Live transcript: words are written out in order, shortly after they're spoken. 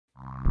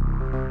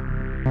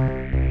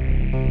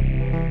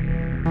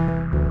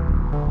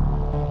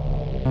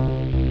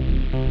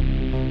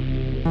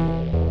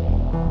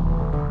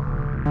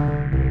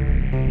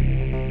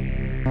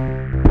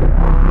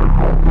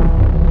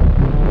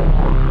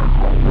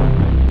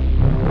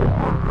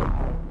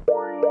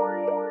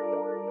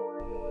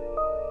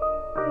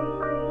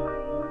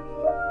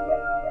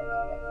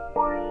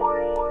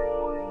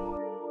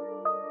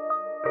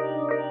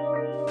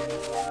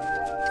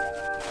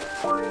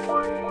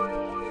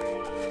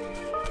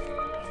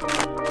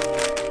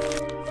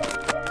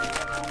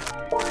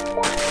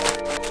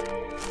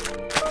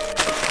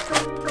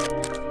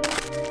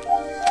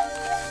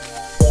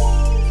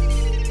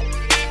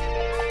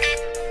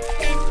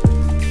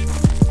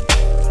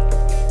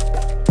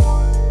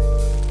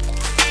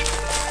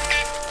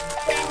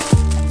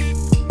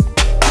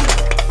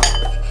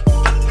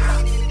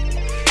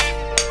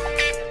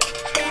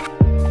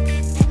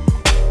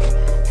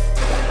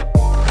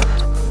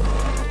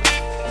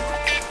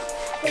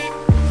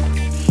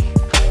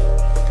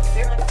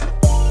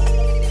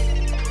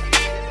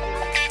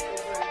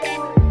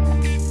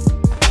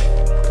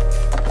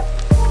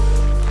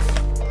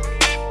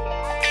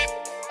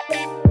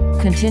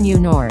Continue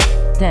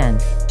north, then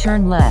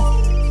turn left.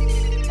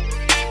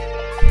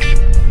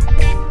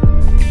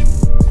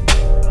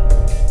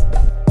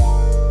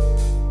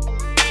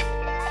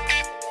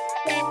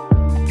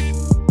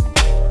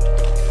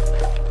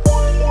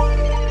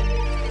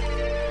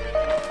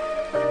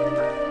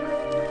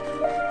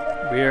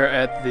 We are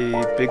at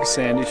the Big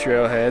Sandy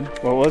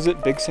Trailhead. What was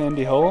it? Big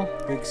Sandy Hole?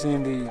 Big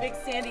Sandy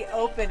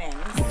Opening.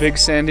 The Big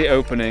Sandy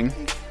Opening.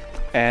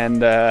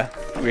 And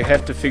we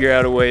have to figure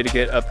out a way to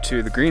get up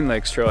to the Green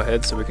Lakes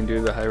Trailhead so we can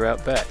do the high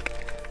route back.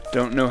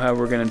 Don't know how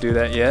we're gonna do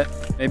that yet.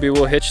 Maybe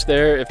we'll hitch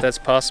there if that's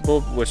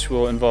possible, which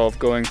will involve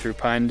going through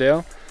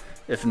Pinedale.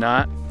 If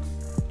not,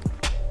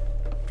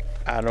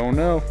 I don't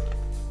know.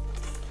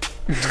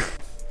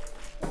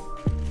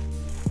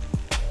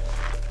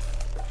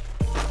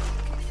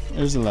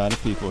 There's a lot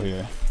of people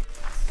here.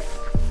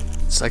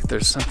 It's like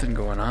there's something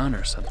going on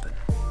or something.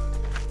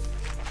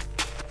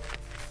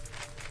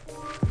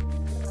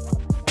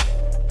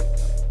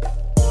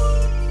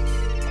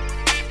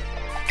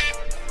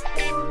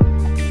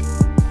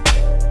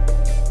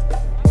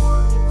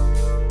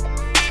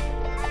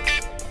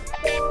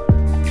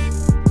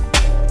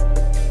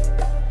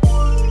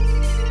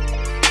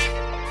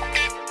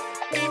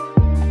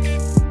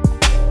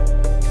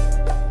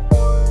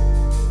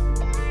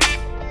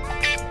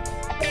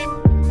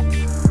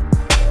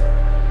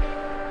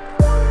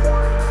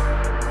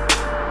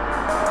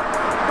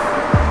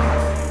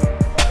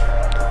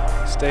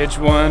 Stage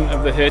one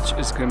of the hitch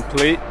is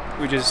complete.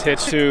 We just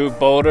hitched to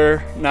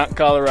Boulder, not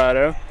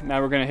Colorado.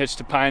 Now we're gonna hitch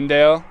to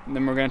Pinedale, and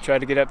then we're gonna try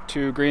to get up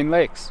to Green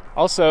Lakes.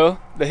 Also,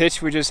 the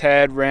hitch we just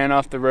had ran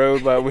off the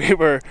road while we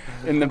were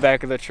in the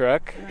back of the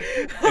truck.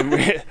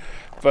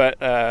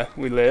 But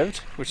we lived,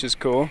 which is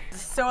cool.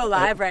 So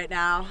alive right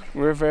now.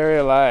 We're very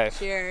alive.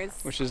 Cheers.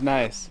 Which is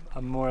nice.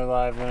 I'm more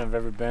alive than I've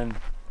ever been.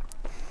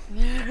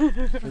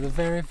 For the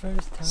very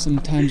first time.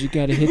 Sometimes you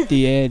gotta hit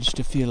the edge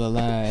to feel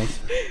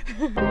alive.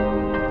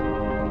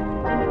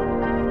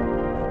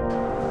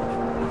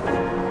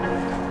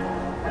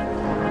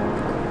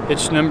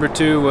 Hitch number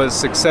 2 was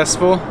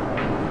successful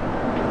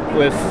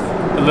with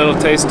a little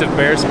taste of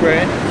bear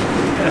spray.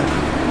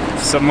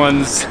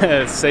 Someone's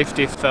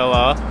safety fell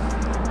off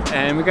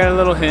and we got a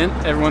little hint.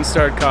 Everyone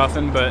started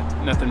coughing, but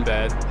nothing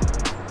bad.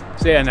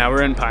 So yeah, now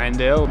we're in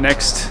Pinedale.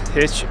 Next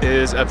hitch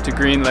is up to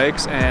Green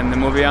Lakes and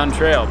then we'll be on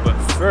trail. But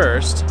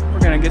first, we're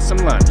gonna get some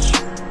lunch.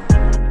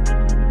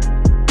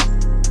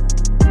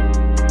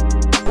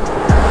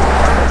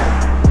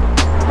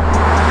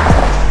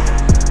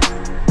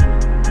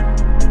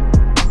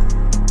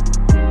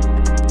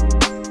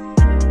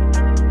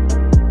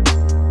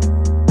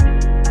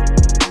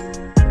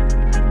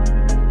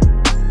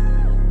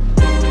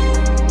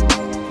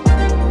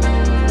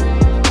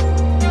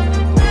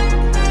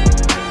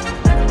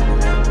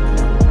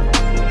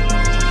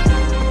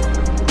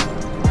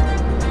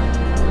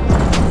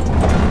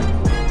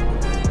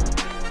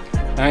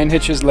 Nine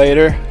hitches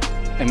later,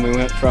 and we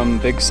went from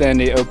Big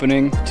Sandy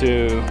Opening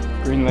to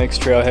Green Lakes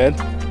Trailhead.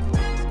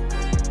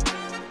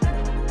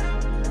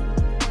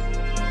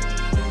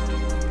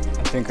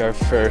 I think our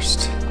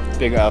first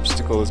big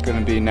obstacle is going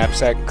to be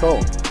knapsack coal,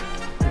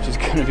 which is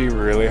going to be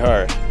really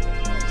hard.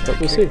 But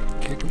we'll see.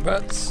 Kick a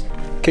butts.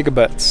 Kick a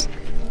butts.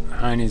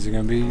 Heinies are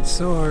going to be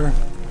sore.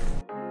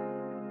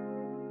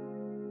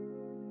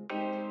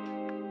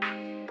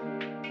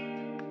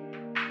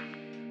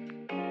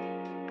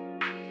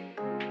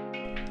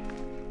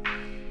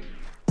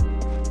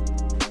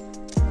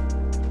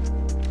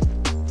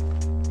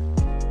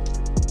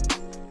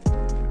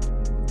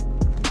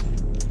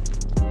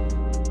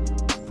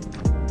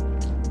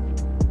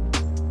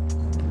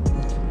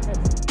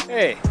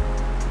 Hey,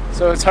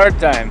 so it's hard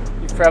time.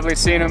 You've probably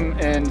seen him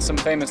in some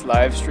famous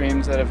live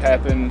streams that have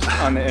happened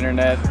on the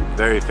internet.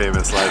 Very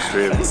famous live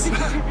streams.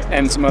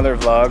 And some other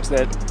vlogs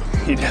that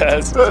he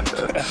does.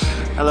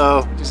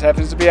 Hello. Just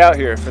happens to be out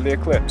here for the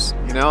Eclipse.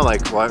 You know,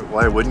 like,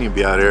 why wouldn't you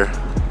be out here?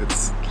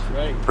 It's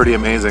pretty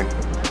amazing.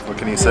 What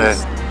can you say?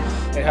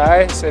 Say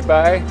hi, say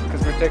bye,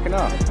 because we're taking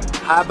off.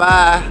 Hi,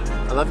 bye.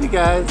 I love you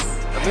guys.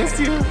 I missed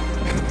you.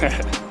 I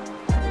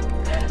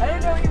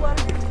didn't know what you wanted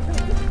to do.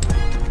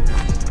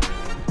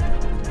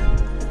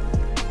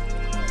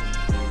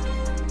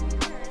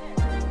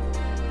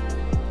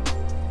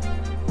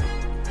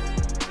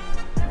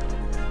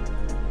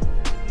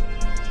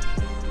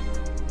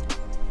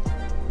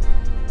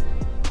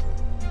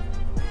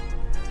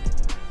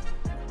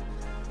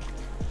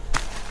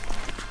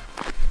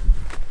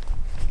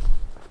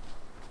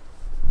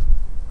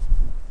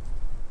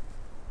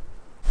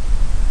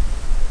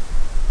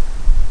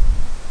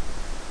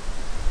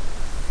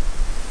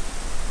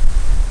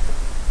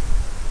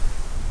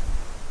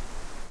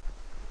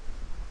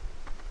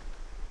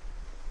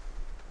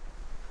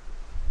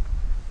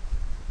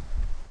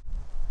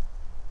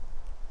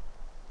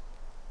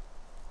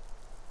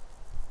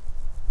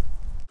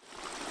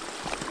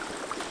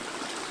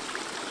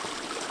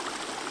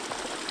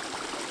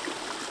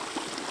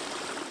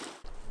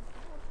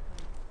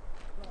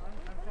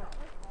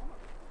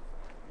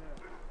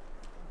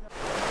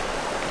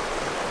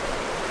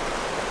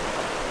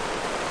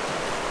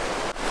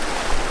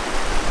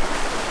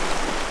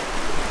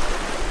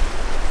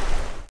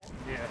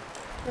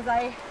 Because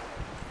I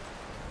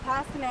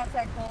passed the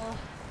knapsack hole,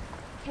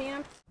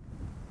 camped.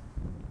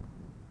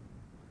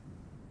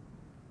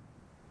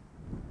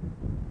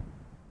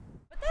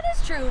 But that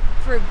is true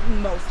for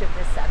most of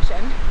this section.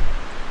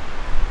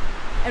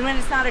 And when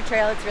it's not a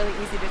trail, it's really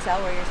easy to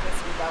tell where you're supposed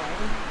to be going.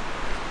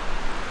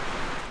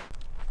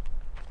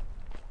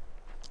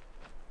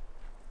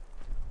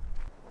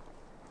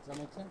 Does that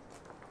make sense?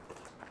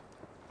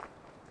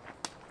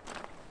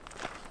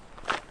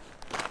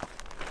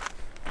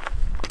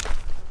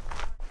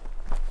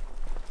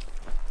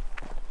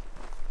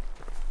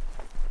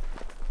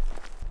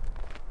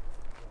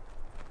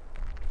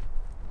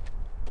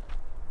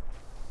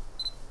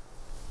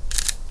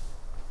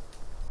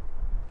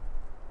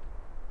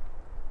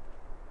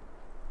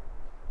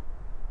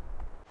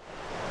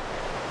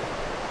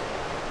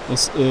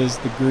 This is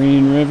the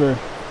Green River.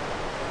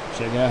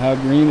 Check out how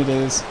green it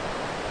is.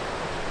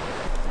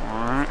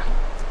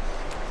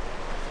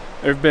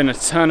 There have been a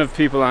ton of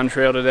people on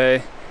trail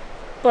today,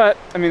 but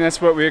I mean,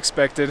 that's what we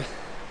expected.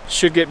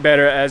 Should get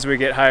better as we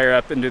get higher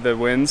up into the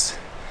winds.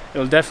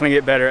 It'll definitely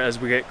get better as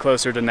we get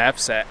closer to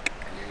Knapsack,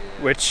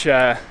 which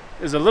is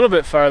a little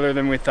bit farther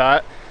than we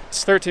thought.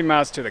 It's 13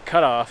 miles to the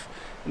cutoff,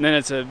 and then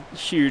it's a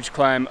huge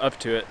climb up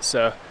to it.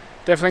 So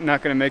definitely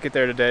not gonna make it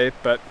there today,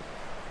 but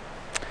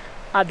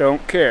I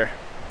don't care.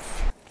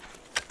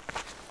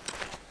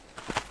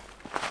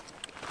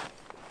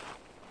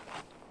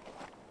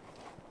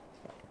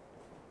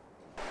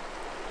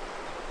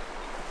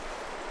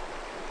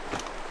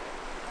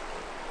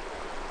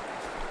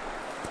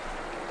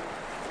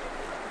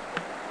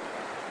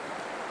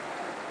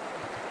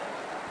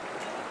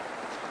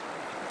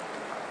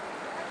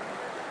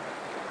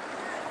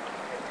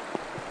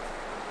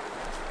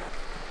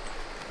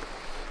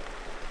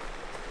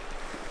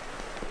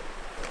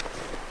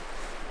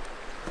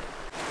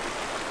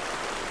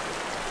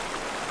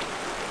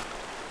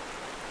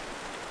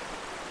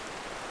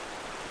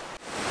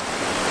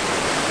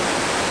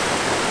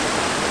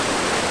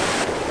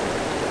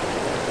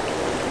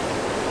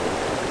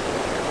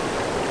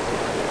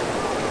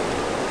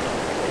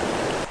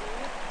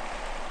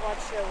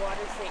 Watch the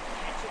water snake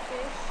catch a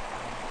fish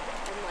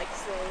and like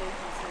slowly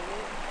consume it.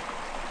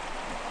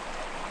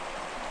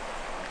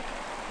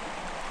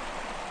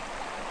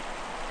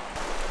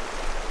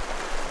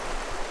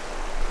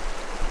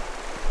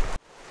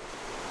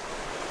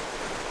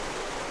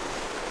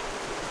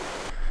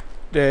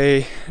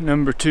 Day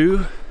number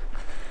 2,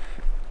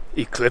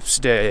 Eclipse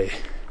Day.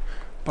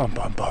 Bum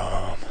bum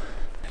bum.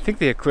 I think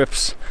the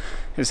eclipse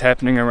is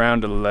happening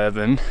around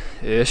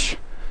 11-ish.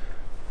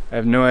 I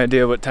have no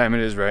idea what time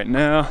it is right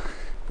now.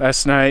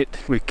 Last night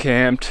we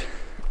camped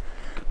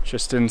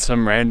just in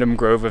some random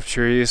grove of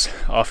trees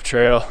off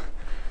trail.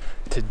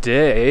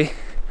 Today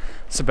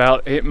it's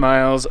about 8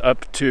 miles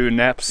up to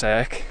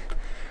Knapsack,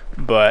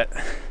 but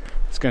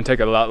it's gonna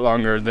take a lot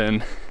longer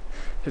than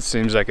it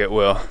seems like it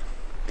will.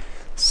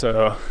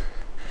 So I'm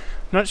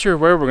not sure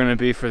where we're gonna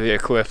be for the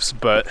eclipse,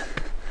 but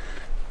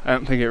I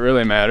don't think it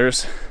really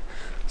matters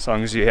as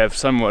long as you have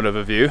somewhat of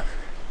a view.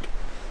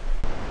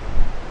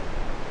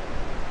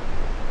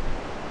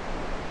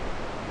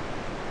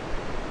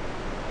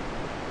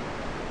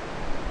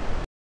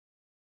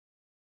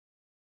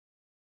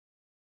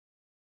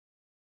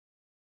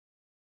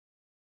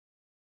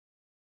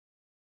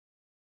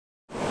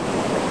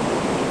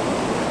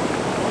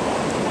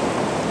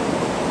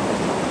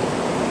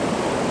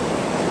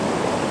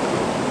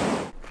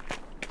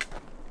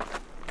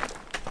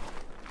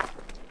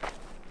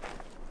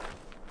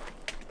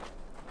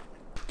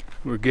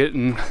 We're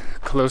getting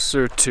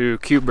closer to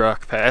Cube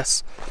Rock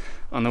Pass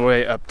on the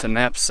way up to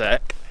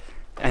Knapsack,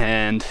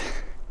 and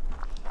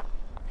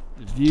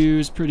the view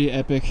is pretty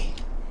epic,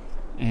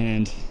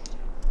 and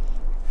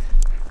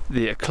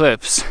the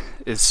eclipse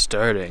is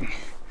starting.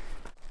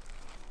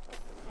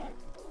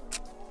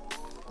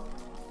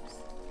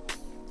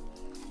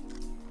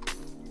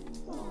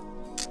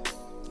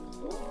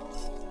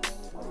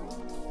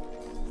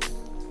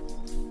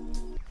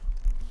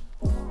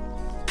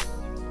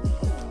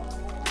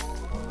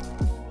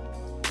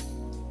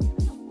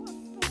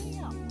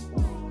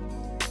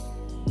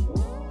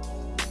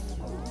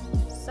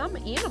 Some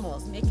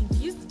animals may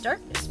confuse the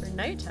darkness for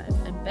nighttime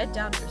and bed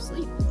down for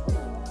sleep.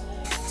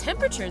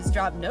 Temperatures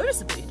drop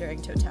noticeably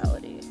during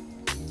totality.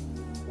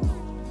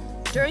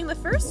 During the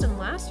first and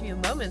last few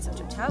moments of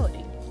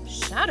totality,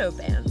 shadow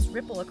bands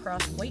ripple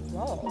across white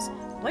walls,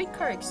 white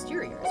car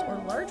exteriors, or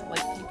large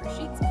white paper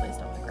sheets placed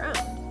on the ground.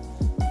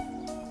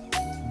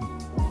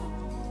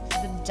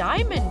 The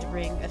diamond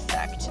ring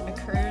effect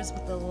occurs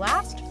with the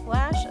last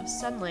flash of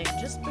sunlight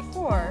just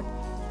before,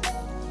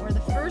 or the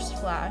first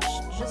flash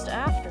just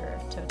after,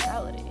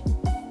 totality.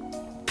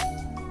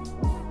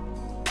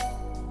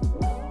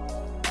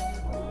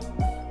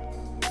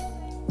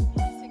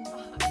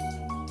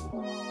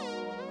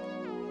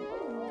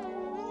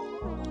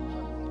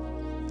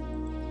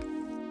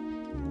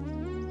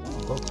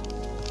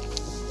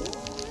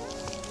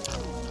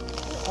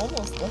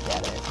 Almost look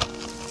at it.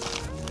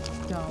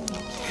 Don't.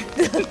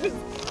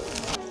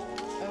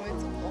 Oh,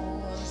 it's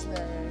almost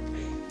there.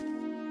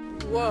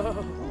 Whoa.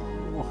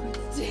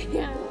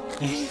 Damn.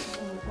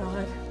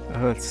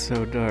 Oh, it's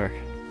so dark.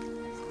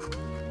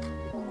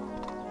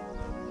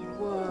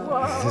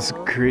 Whoa. This is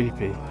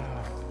creepy.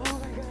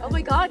 Oh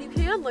my god, you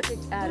can look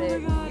at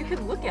it. You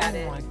can look at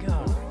it. Oh my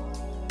god.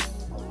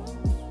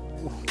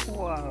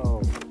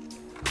 Whoa.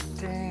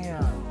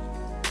 Damn.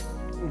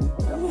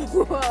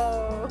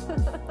 Whoa.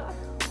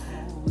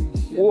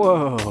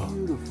 Whoa.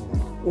 Beautiful.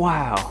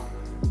 Wow.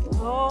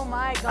 Oh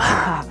my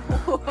god.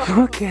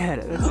 Look at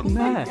it. That's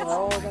nuts.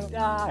 Oh my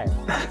god.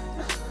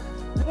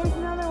 There's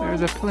another one.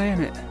 There's a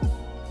planet.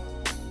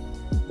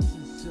 This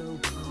is so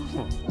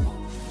cool.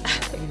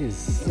 It is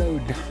so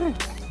dark.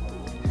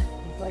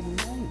 It's like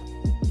night.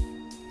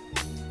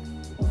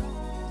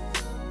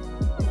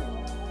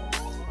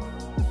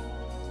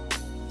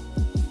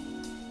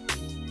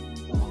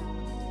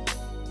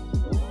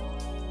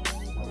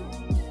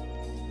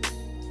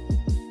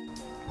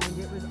 And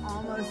it was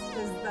almost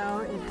as though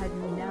it had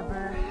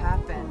never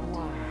happened.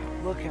 Wow.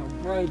 Look how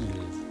bright it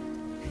is.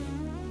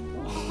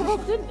 Oh,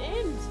 it didn't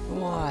end.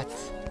 What?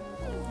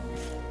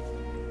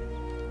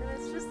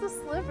 It's just a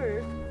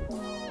sliver.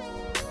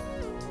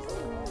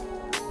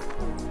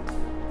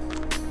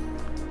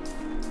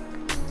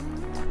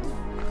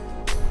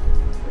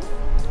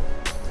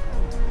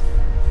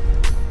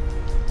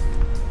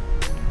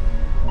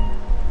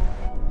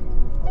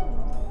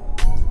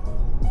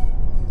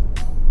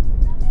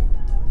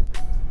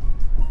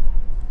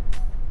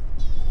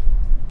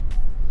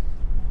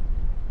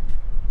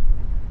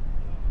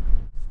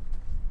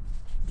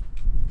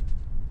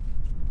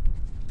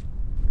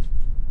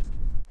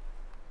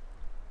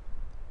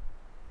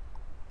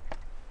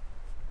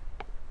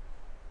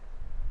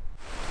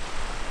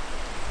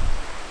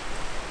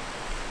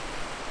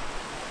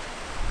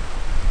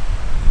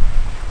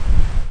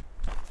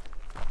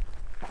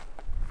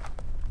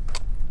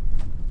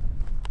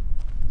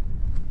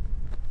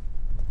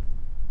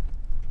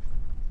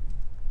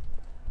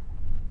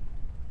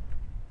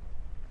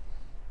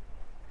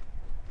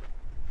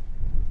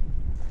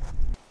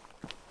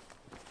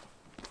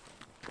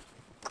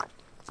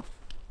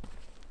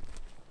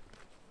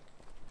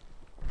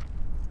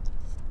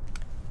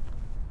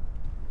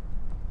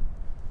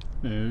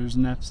 There's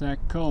knapsack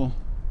coal.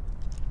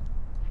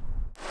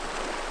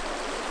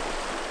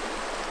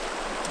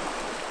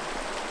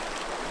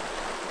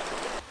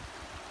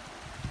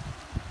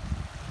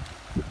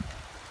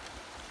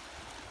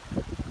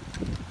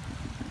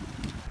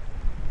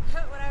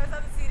 When I was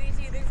on the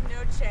CDT, there's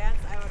no chance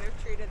I would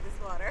have treated this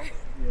water.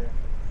 Yeah.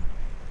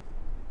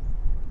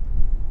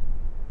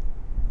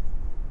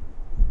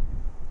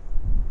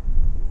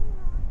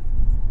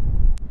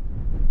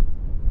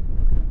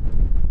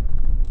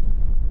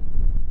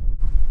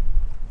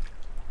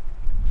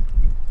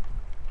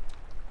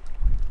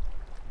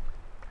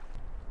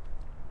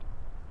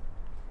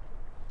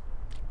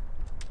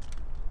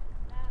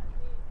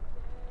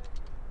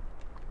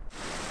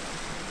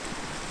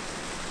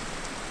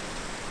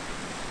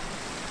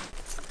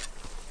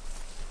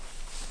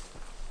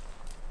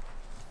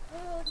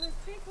 Oh, there's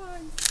pink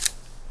ones.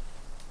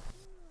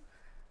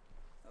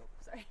 Oh,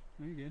 sorry.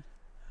 Are you good?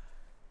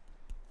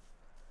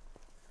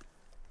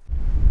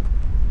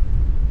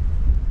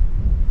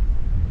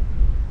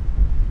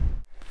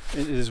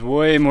 It is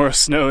way more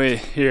snowy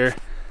here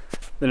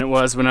than it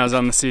was when I was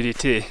on the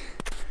CDT,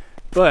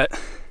 but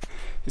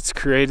it's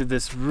created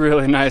this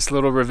really nice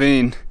little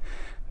ravine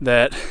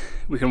that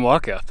we can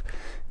walk up,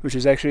 which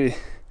is actually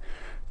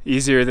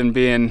easier than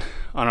being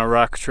on a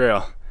rock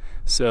trail,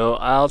 so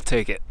I'll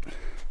take it.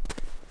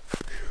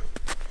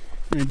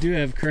 I do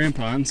have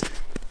crampons,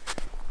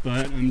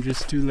 but I'm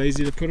just too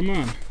lazy to put them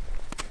on,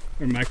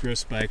 or micro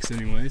spikes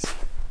anyways.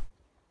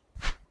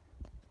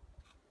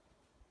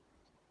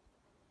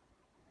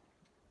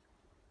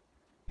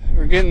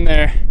 We're getting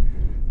there.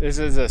 This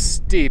is a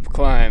steep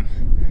climb.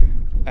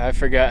 I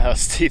forgot how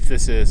steep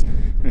this is.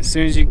 And as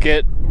soon as you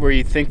get where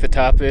you think the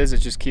top is, it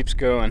just keeps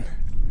going.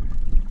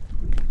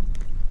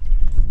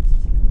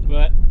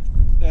 But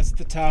that's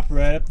the top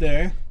right up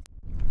there.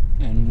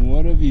 And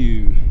what a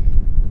view.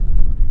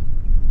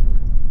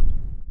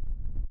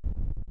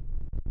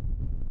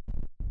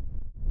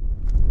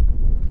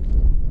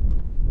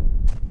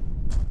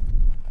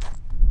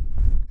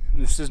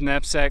 This is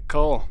knapsack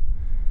coal.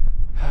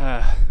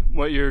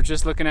 What you're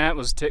just looking at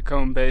was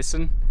Titcomb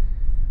Basin,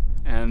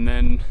 and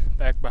then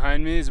back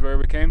behind me is where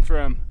we came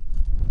from.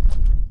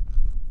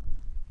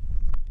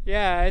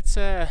 Yeah, it's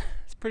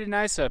pretty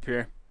nice up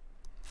here.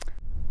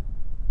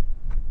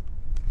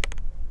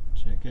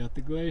 Check out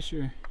the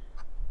glacier.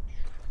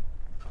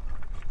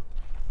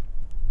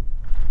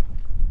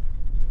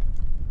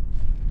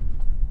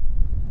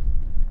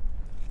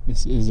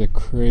 This is a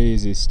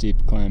crazy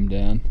steep climb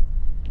down.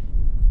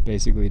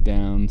 Basically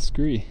down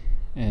Scree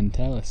and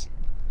Talus.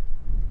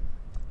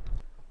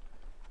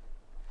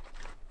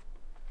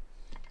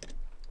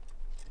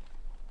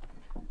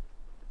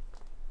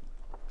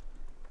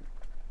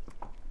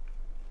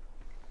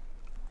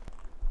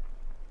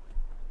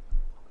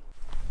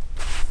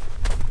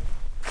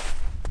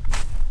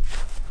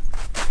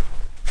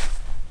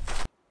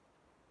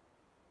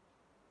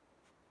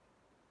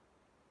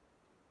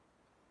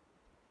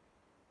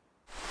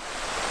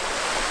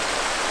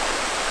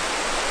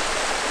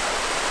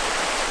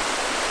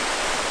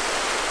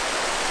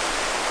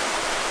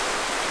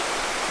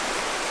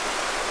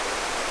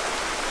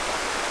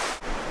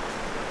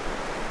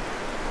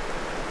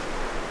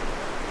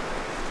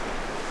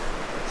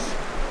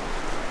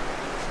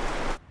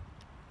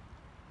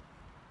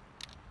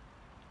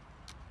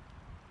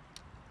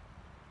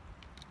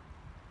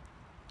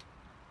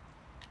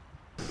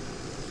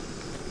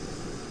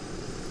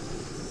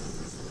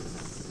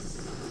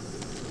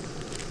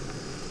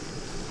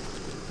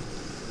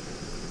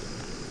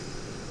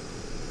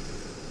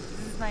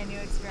 my new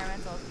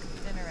experimental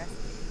dinner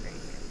recipe right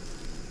here.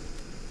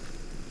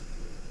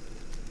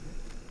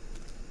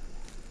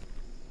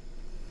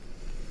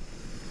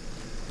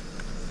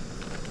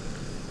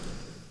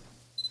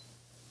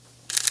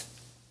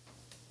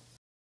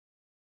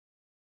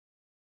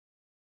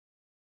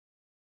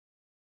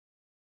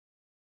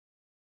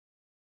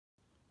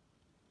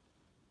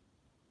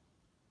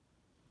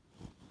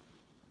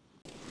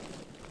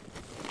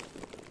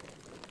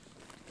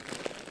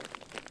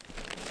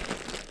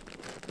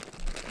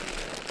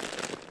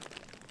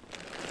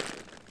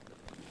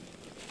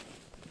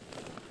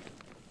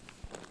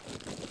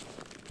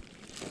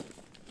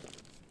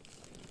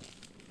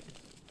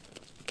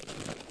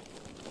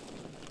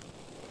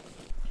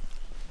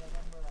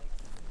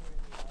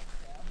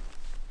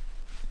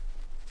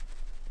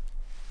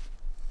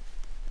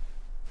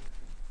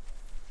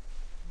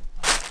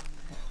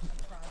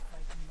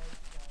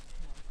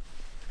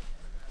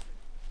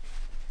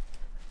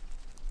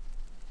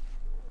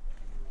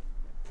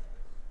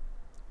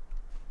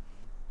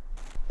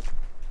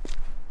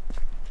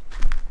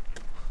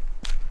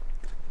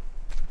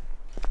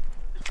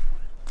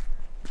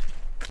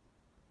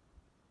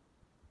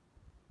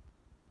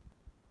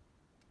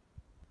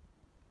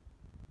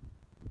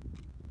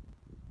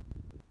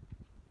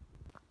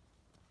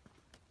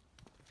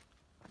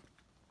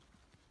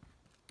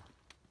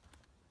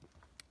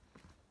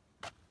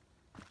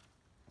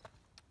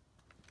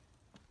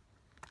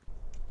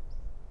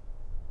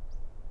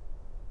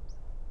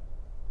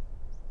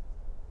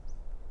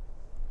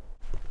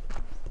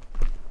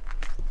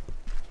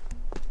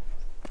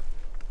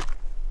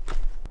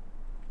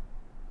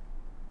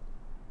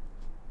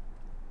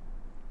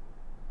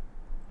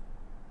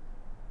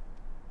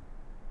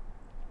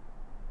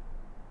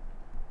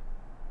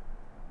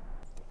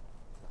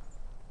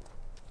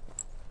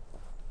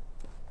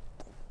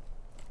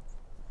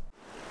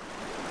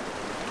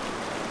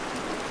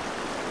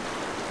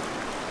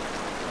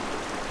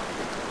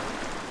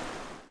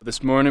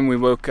 This morning we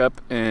woke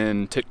up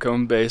in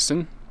Titcomb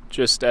Basin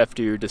just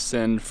after you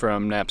descend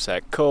from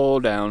Knapsack Col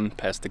down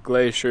past the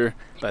glacier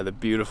by the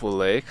beautiful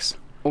lakes.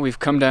 We've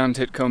come down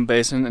Titcomb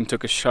Basin and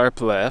took a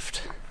sharp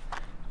left,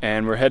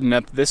 and we're heading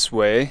up this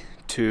way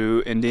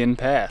to Indian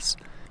Pass.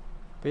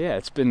 But yeah,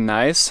 it's been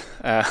nice.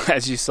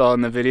 As you saw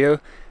in the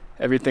video,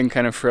 everything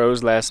kind of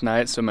froze last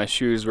night, so my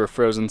shoes were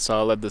frozen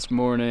solid this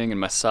morning and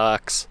my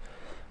socks.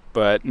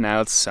 But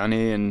now it's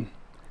sunny and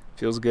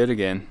feels good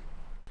again.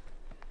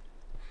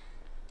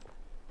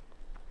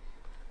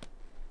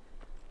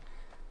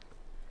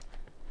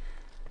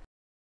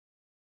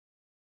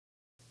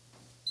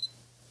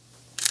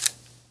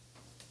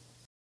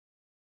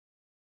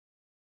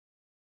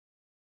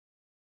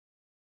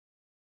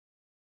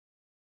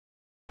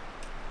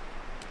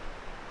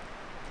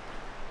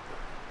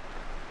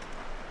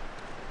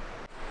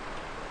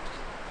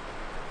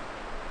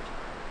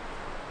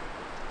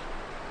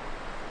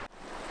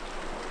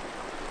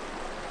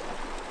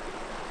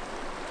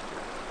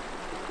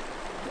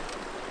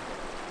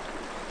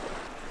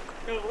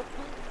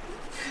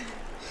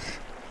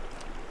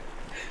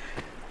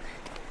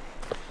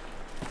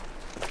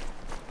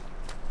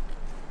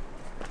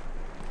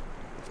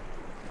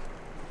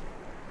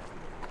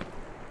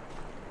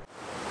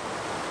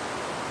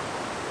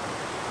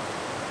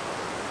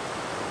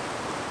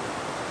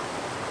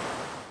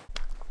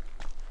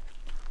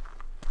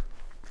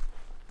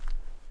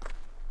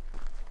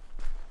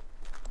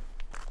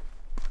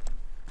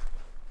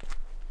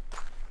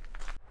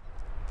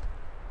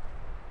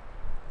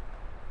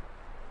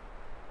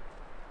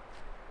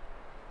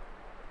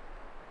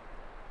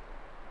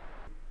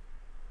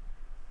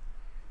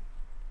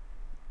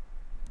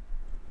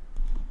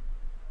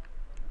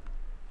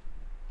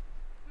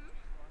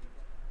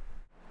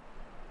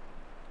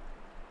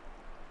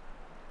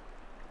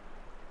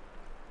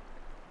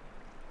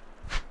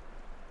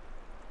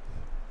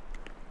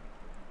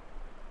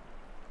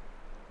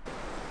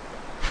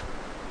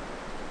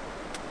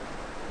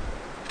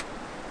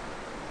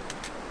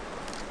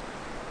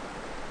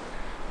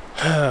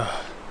 A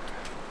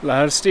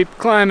lot of steep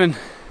climbing.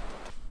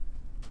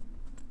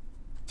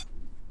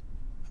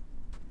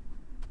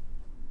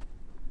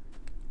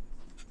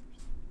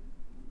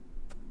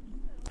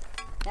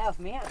 Now if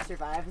Mia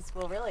survives,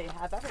 we'll really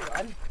have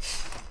everyone.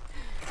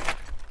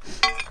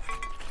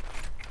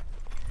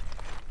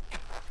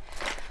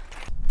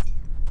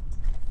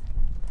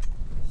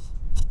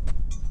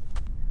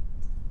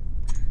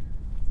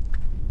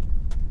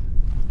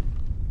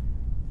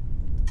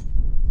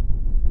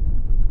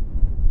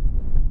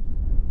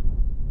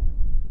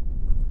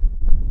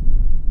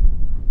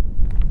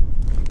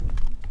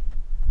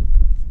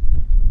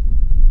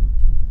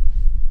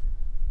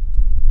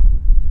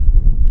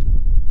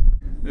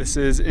 This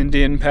is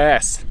Indian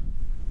Pass.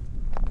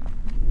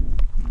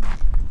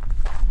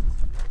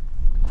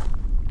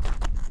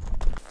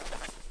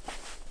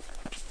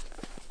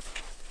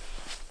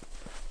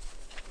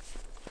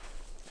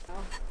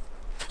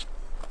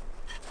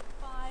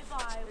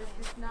 There's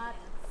just not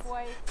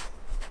quite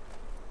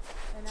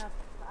enough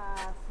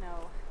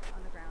snow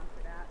on the ground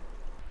for that.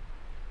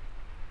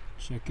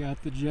 Check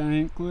out the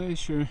giant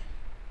glacier.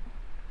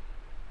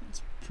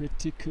 It's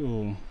pretty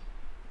cool.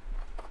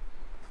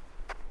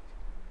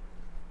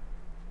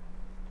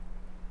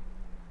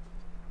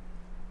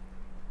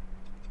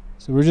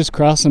 So we're just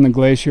crossing the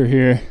glacier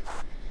here,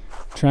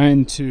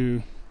 trying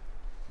to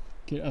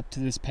get up to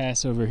this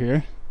pass over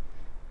here.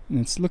 And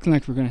it's looking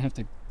like we're gonna have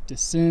to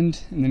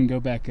descend and then go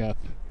back up.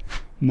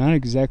 Not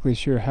exactly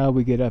sure how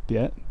we get up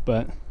yet,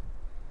 but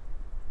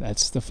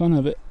that's the fun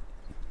of it.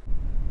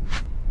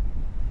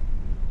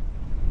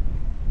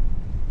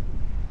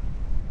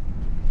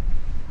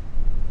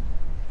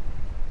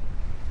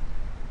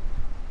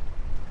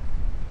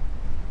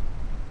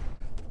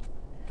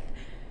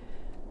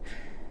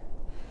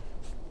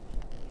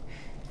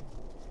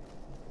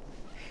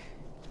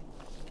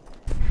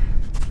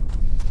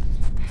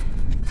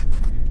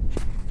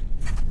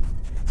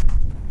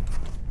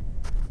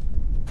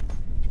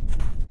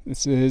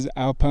 This is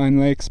Alpine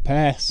Lakes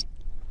Pass.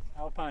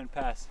 Alpine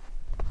Pass.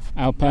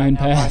 Alpine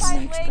Pass.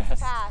 Alpine Lakes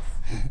Pass.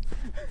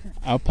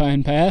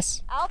 Alpine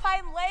Pass?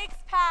 Alpine Lakes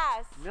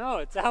Pass. No,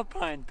 it's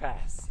Alpine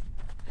Pass.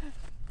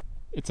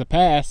 It's a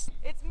pass.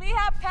 It's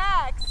Mehap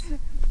Pax.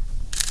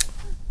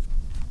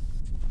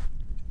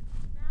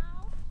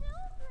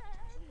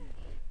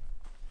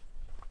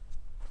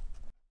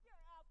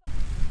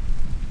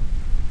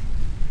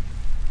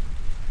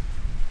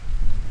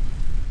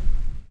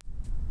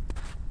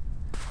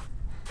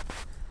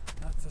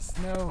 Lots of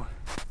snow.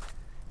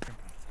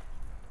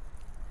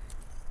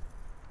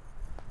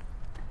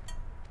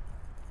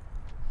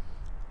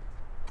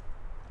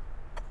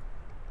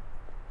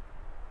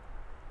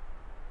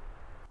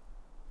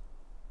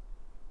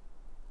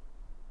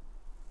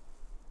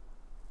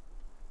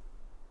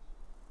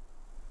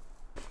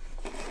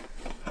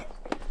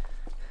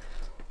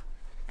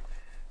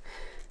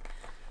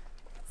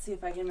 Let's see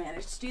if I can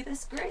manage to do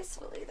this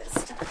gracefully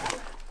this time.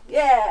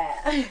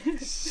 Yeah.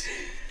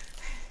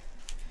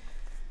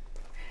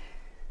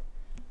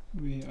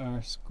 We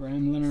are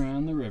scrambling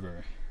around the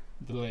river,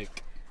 the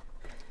lake,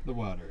 the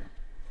water.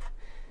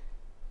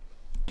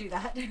 Do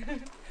that.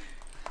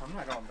 I'm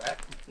not going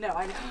back. No,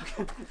 I know.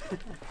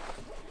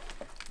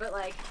 But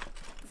like,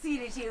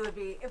 CDT would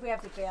be if we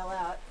have to bail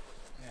out.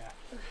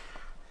 Yeah.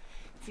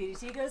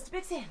 CDT goes to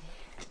Big Sandy.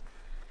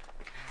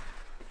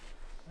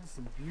 That's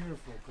some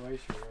beautiful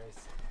glacier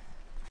race.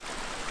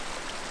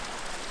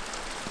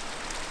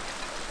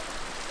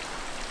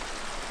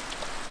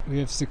 We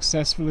have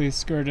successfully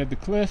skirted the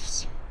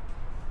cliffs.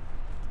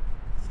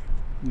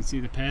 You can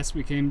see the pass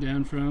we came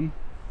down from.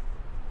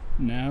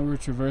 Now we're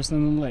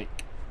traversing the lake.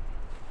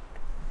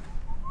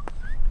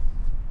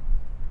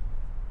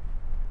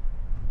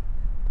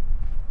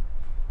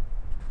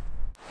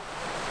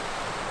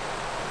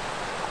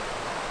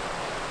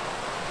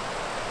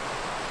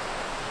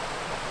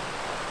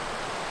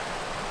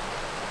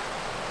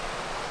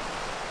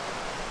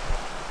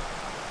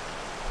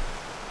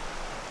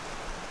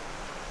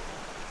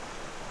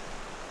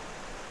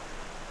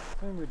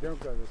 I think we don't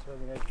go this way,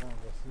 we guys won't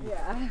go see.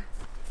 Yeah.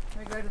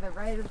 We go to the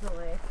right of the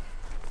lake.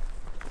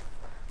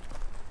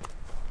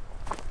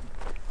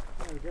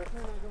 No, we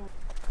definitely not going.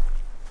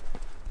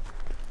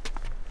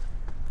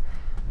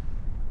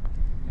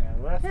 Yeah,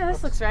 left. Yeah,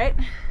 this looks right.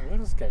 A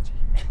little sketchy.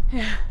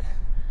 Yeah.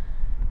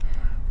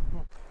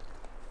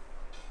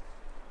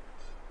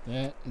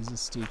 That is a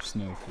steep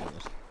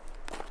snowfield.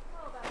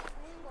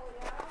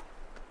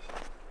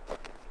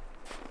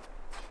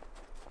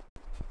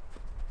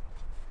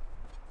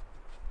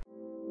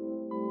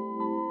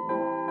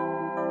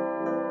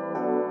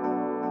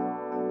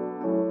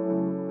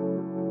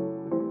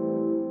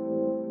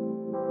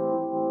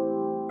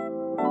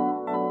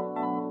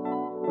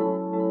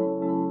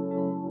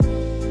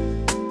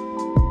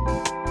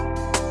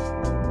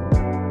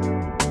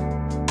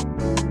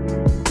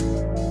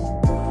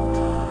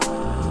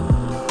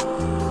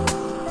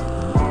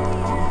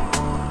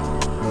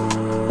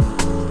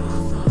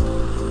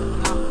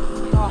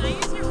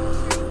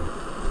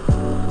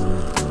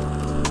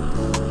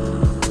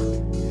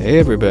 Hey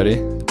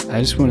everybody,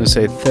 I just want to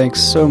say thanks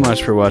so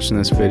much for watching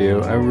this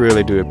video. I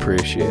really do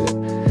appreciate it.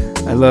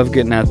 I love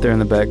getting out there in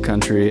the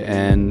backcountry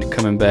and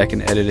coming back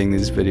and editing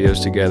these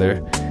videos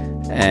together,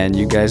 and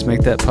you guys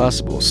make that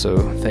possible, so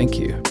thank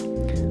you.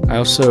 I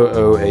also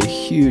owe a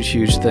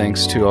huge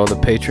thanks to all the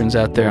patrons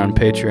out there on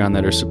Patreon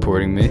that are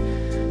supporting me.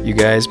 You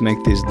guys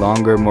make these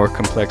longer, more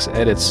complex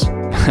edits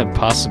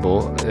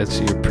possible.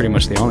 You're pretty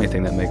much the only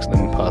thing that makes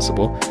them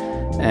possible.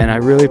 And I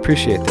really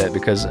appreciate that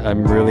because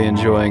I'm really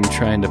enjoying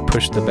trying to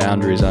push the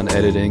boundaries on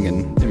editing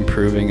and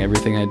improving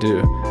everything I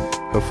do.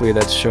 Hopefully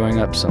that's showing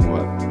up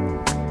somewhat.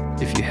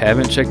 If you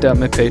haven't checked out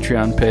my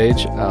Patreon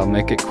page, I'll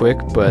make it quick,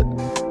 but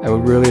I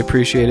would really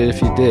appreciate it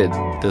if you did.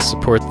 The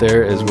support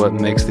there is what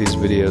makes these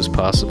videos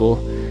possible,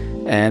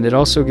 and it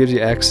also gives you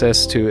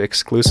access to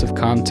exclusive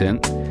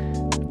content.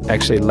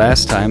 Actually,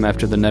 last time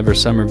after the Never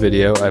Summer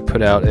video, I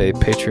put out a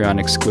Patreon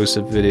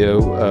exclusive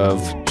video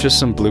of just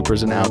some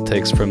bloopers and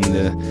outtakes from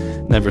the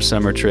Never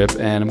Summer trip,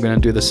 and I'm going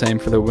to do the same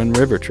for the Wind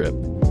River trip.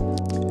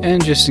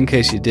 And just in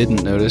case you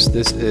didn't notice,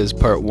 this is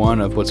part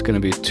 1 of what's going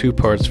to be 2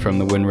 parts from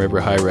the Wind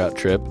River High Route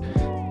trip.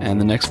 And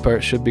the next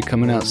part should be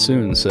coming out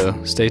soon,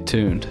 so stay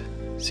tuned.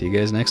 See you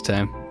guys next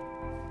time.